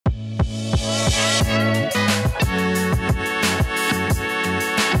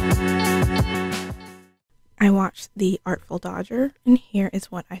I watched The Artful Dodger, and here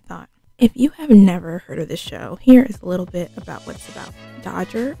is what I thought. If you have never heard of this show, here is a little bit about what it's about.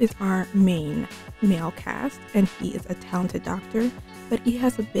 Dodger is our main male cast, and he is a talented doctor, but he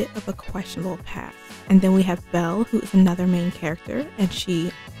has a bit of a questionable past. And then we have Belle, who is another main character, and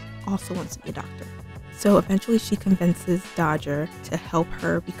she also wants to be a doctor. So eventually she convinces Dodger to help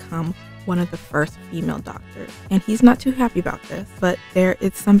her become one of the first female doctors. And he's not too happy about this, but there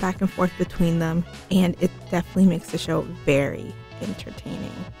is some back and forth between them, and it definitely makes the show very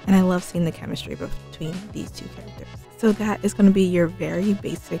entertaining. And I love seeing the chemistry between these two characters. So that is going to be your very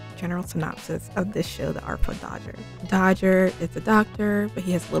basic general synopsis of this show, The Artful Dodger. Dodger is a doctor, but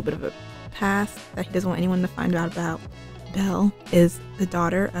he has a little bit of a past that he doesn't want anyone to find out about. Belle is the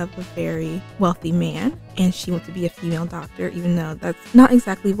daughter of a very wealthy man, and she wants to be a female doctor, even though that's not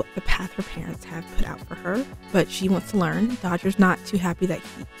exactly what the path her parents have put out for her. But she wants to learn. Dodger's not too happy that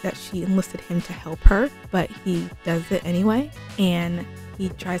she enlisted him to help her, but he does it anyway, and he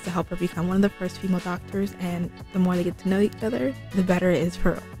tries to help her become one of the first female doctors. And the more they get to know each other, the better it is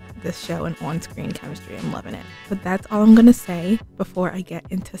for this show and on-screen chemistry. I'm loving it. But that's all I'm gonna say before I get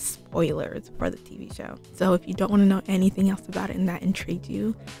into spoilers for the TV show. So if you don't want to know anything else about it and that intrigued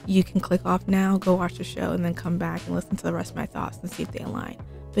you, you can click off now, go watch the show, and then come back and listen to the rest of my thoughts and see if they align.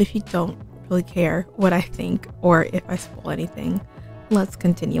 But if you don't really care what I think or if I spoil anything, let's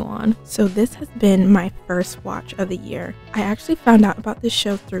continue on. So this has been my first watch of the year. I actually found out about this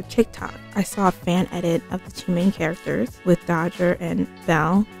show through TikTok. I saw a fan edit of the two main characters with Dodger and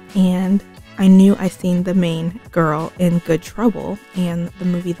Belle, and I knew I seen the main girl in Good Trouble and the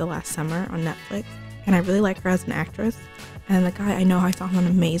movie The Last Summer on Netflix, and I really like her as an actress. And the guy, I know I saw him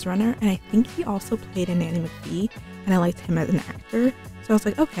on Maze Runner, and I think he also played in Nanny McPhee, and I liked him as an actor. So I was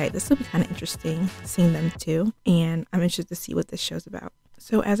like, okay, this will be kind of interesting seeing them too, and I'm interested to see what this show's about.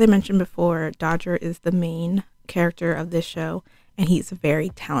 So as I mentioned before, Dodger is the main character of this show, and he's a very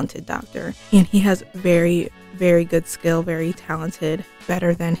talented doctor, and he has very good skill, very talented,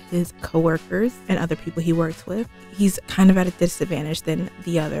 better than his coworkers and other people he works with. He's kind of at a disadvantage than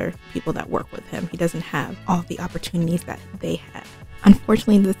the other people that work with him. He doesn't have all the opportunities that they have.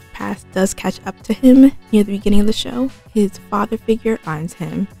 Unfortunately, this past does catch up to him near the beginning of the show. His father figure finds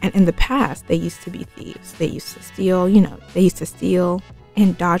him, and in the past, they used to be thieves. They used to steal,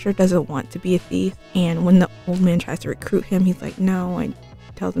 and Dodger doesn't want to be a thief, and when the old man tries to recruit him, he's like, no, and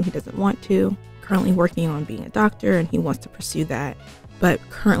tells him he doesn't want to. Currently working on being a doctor, and he wants to pursue that. But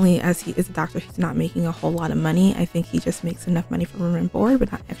currently, as he is a doctor, he's not making a whole lot of money. I think he just makes enough money for room and board,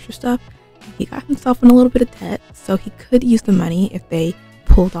 but not extra stuff. He got himself in a little bit of debt, so he could use the money if they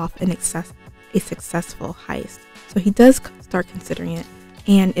pulled off a successful heist. So he does start considering it,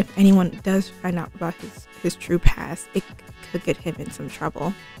 and if anyone does find out about his true past, it could get him in some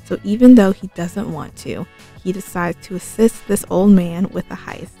trouble. So even though he doesn't want to, he decides to assist this old man with the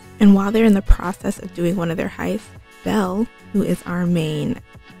heist. And while they're in the process of doing one of their heists, Belle, who is our main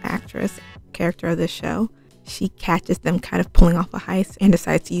character of this show, she catches them kind of pulling off a heist and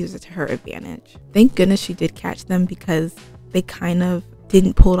decides to use it to her advantage. Thank goodness she did catch them, because they kind of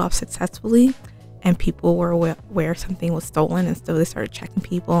didn't pull it off successfully, and people were aware something was stolen, and so they started checking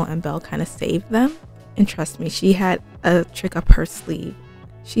people, and Belle kind of saved them. And trust me, she had a trick up her sleeve.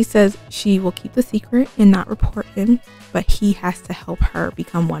 She says she will keep the secret and not report him, but he has to help her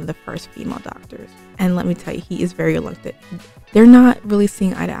become one of the first female doctors. And let me tell you, he is very reluctant. They're not really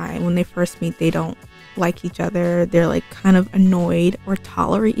seeing eye to eye. When they first meet, they don't like each other. They're like kind of annoyed or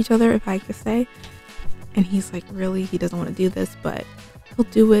tolerate each other, if I could say. And he's like, really, he doesn't want to do this, but he'll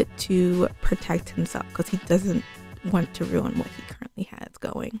do it to protect himself because he doesn't want to ruin what he currently has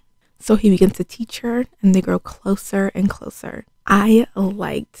going. So he begins to teach her, and they grow closer and closer. I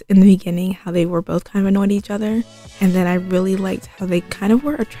liked in the beginning how they were both kind of annoyed at each other, and then I really liked how they kind of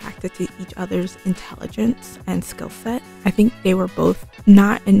were attracted to each other's intelligence and skill set. I think they were both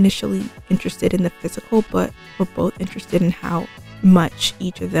not initially interested in the physical, but were both interested in how much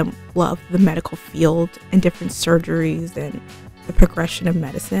each of them loved the medical field and different surgeries and the progression of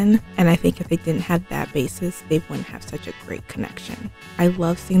medicine. And I think if they didn't have that basis, they wouldn't have such a great connection. I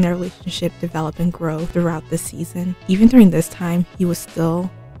love seeing their relationship develop and grow throughout the season. Even during this time, he was still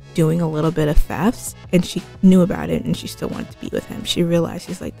doing a little bit of thefts, and she knew about it, and she still wanted to be with him. She realized,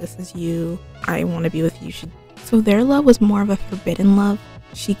 she's like, this is you, I want to be with you. So their love was more of a forbidden love.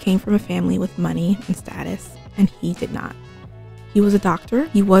 She came from a family with money and status, and he did not. He was a doctor,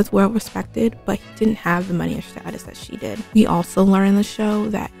 he was well respected, but he didn't have the money or status that she did. We also learn in the show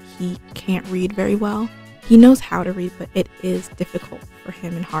that he can't read very well. He knows how to read, but it is difficult for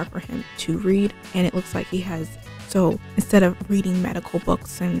him and hard for him to read, and it looks like he has, so instead of reading medical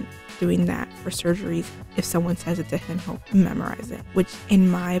books and doing that for surgeries. If someone says it to him, he'll memorize it, which in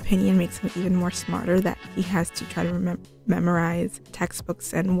my opinion makes him even more smarter, that he has to try to memorize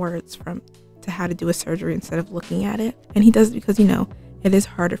textbooks and words to how to do a surgery instead of looking at it. And he does it because, it is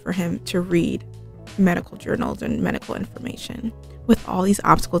harder for him to read medical journals and medical information. With all these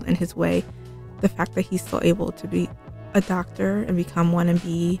obstacles in his way, the fact that he's still able to be a doctor and become one and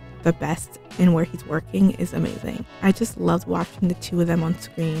be the best in where he's working is amazing. I just loved watching the two of them on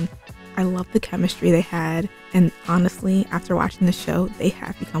screen. I love the chemistry they had, and honestly, after watching the show, they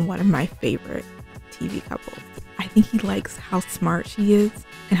have become one of my favorite TV couples. I think he likes how smart she is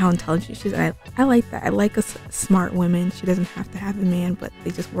and how intelligent she is, and I like that. I like a smart woman. She doesn't have to have a man, but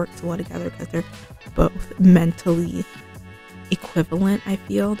they just work so well together because they're both mentally equivalent. I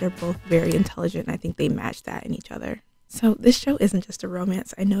feel they're both very intelligent, and I think they match that in each other. So this show isn't just a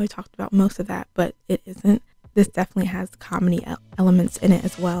romance. I know I talked about most of that, but it isn't. This definitely has comedy elements in it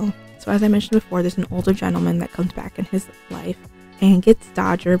as well. So as I mentioned before, there's an older gentleman that comes back in his life and gets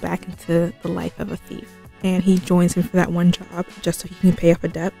Dodger back into the life of a thief. And he joins him for that one job just so he can pay off a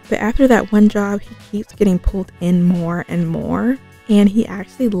debt. But after that one job, he keeps getting pulled in more and more. And he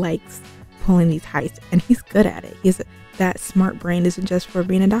actually likes pulling these heists, and he's good at it. That smart brain isn't just for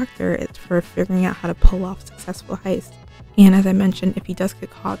being a doctor, it's for figuring out how to pull off successful heists. And as I mentioned, if he does get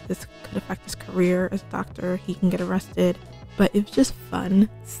caught, this could affect his career as a doctor. He can get arrested. But it was just fun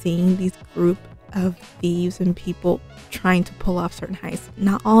seeing these group of thieves and people trying to pull off certain heists.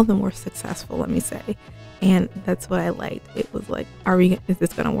 Not all of them were successful, let me say. And that's what I liked. It was like, is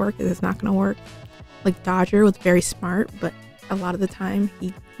this going to work? Is this not going to work? Like, Dodger was very smart, but a lot of the time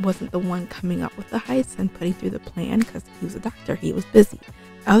he wasn't the one coming up with the heists and putting through the plan because he was a doctor. He was busy.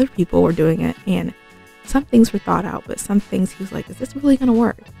 Other people were doing it, and some things were thought out, but some things he was like, is this really going to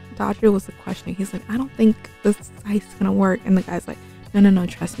work? Dodger was the questioning. He's like, I don't think this heist is going to work. And the guy's like, no,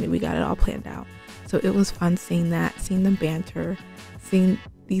 trust me, we got it all planned out. So it was fun seeing that, seeing them banter, seeing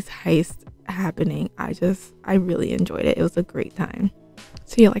these heists happening. I really enjoyed it. It was a great time.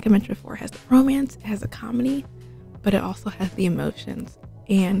 So yeah, like I mentioned before, it has the romance, it has a comedy, but it also has the emotions.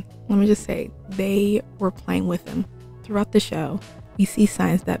 And let me just say, they were playing with him throughout the show. We see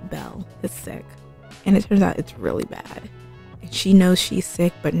signs that Belle is sick, and it turns out it's really bad. And she knows she's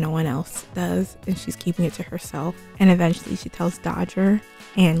sick, but no one else does, and she's keeping it to herself. And eventually she tells Dodger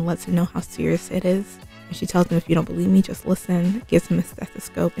and lets him know how serious it is. And she tells him, if you don't believe me, just listen. Gives him a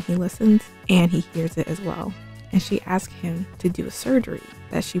stethoscope, and he listens, and he hears it as well. And she asks him to do a surgery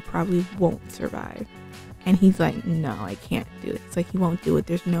that she probably won't survive. And he's like, no, I can't do it. He's like, he won't do it.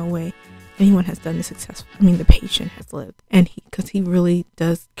 There's no way anyone has done this successfully. I mean, the patient has lived. And because he really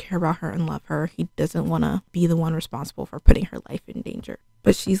does care about her and love her, he doesn't want to be the one responsible for putting her life in danger.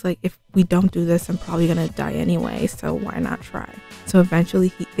 But she's like, if we don't do this, I'm probably going to die anyway, so why not try? So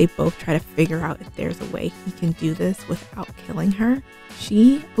eventually they both try to figure out if there's a way he can do this without killing her.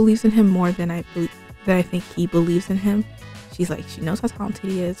 She believes in him more than I think he believes in him. She's like, she knows how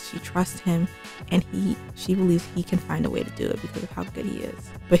talented he is, she trusts him, and she believes he can find a way to do it because of how good he is.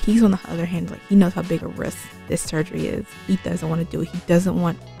 But he's, on the other hand, like, he knows how big a risk this surgery is. He doesn't want to do it. He doesn't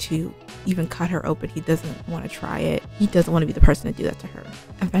want to even cut her open. He doesn't want to try it. He doesn't want to be the person to do that to her.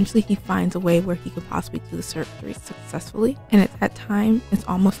 Eventually he finds a way where he could possibly do the surgery successfully, and at that time it's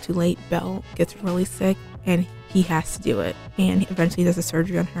almost too late. Belle gets really sick and he has to do it, and eventually does a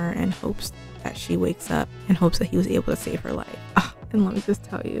surgery on her and hopes that she wakes up and hopes that he was able to save her life. And let me just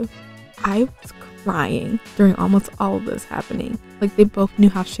tell you, I was crying during almost all of this happening. Like, they both knew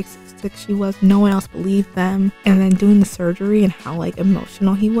how sick she was. No one else believed them. And then doing the surgery and how, like,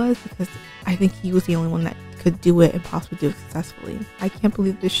 emotional he was, because I think he was the only one that could do it and possibly do it successfully. I can't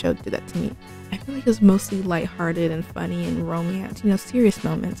believe this show did that to me. I feel like it was mostly lighthearted and funny and romance, serious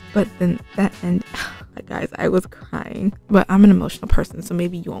moments. But then that end, guys, I was crying. But I'm an emotional person, so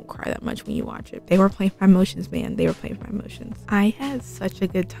maybe you won't cry that much when you watch it. They were playing my emotions, man. They were playing my emotions. I had such a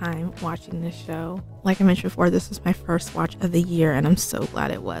good time watching this show. Like I mentioned before, this was my first watch of the year, and I'm so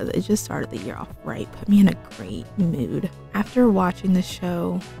glad it was. It just started the year off right, put me in a great mood. After watching the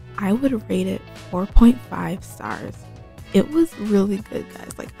show, I would rate it 4.5 stars. It was really good,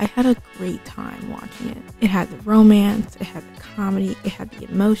 guys. Like, I had a great time watching it. It had the romance, it had the comedy, it had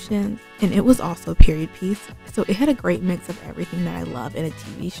the emotions, and it was also a period piece. So it had a great mix of everything that I love in a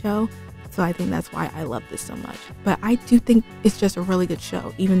TV show. So I think that's why I love this so much. But I do think it's just a really good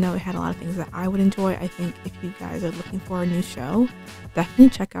show, even though it had a lot of things that I would enjoy. I think if you guys are looking for a new show, definitely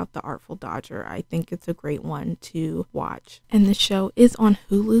check out The Artful Dodger. I think it's a great one to watch. And the show is on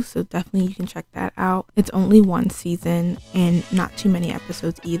Hulu, so definitely you can check that out. It's only one season and not too many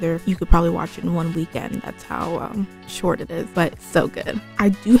episodes either. You could probably watch it in one weekend. That's how short it is, but it's so good. I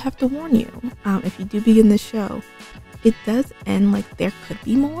do have to warn you, if you do begin this show, it does end like there could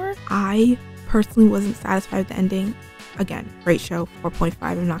be more. I personally wasn't satisfied with the ending. Again, great show, 4.5.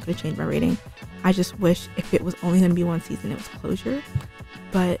 I'm not going to change my rating. I just wish if it was only going to be one season, it was closure.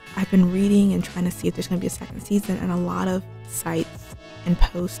 But I've been reading and trying to see if there's going to be a second season, and a lot of sites and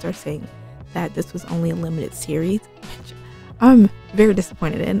posts are saying that this was only a limited series, which I'm very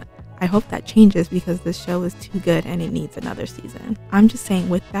disappointed in. I hope that changes because this show is too good and it needs another season. I'm just saying,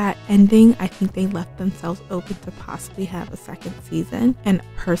 with that ending, I think they left themselves open to possibly have a second season. And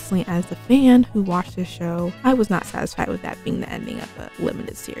personally, as a fan who watched the show, I was not satisfied with that being the ending of a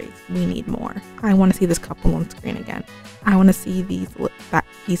limited series. We need more. I want to see this couple on screen again. I want to see these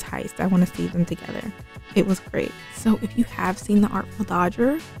heists. I want to see them together. It was great. So if you have seen The Artful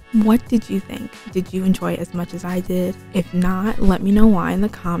Dodger, what did you think? Did you enjoy it as much as I did? If not, let me know why in the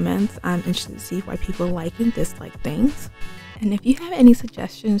comments. I'm interested to see why people like and dislike things. And if you have any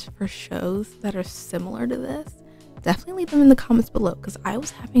suggestions for shows that are similar to this, definitely leave them in the comments below, because I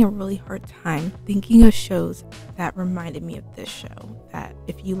was having a really hard time thinking of shows that reminded me of this show, that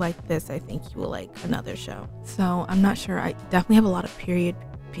if you like this, I think you will like another show. So I'm not sure. I definitely have a lot of period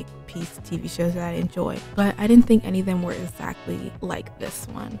piece TV shows that I enjoy, but I didn't think any of them were exactly like this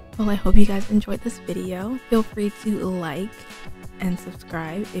one. Well, I hope you guys enjoyed this video. Feel free to like and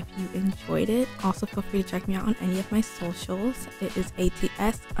subscribe if you enjoyed it. Also, feel free to check me out on any of my socials. It is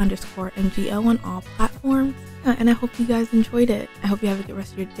ATS_MGO on all platforms. And I hope you guys enjoyed it. I hope you have a good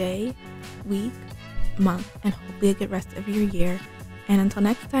rest of your day, week, month, and hopefully a good rest of your year. And until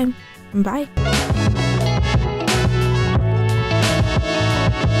next time, bye.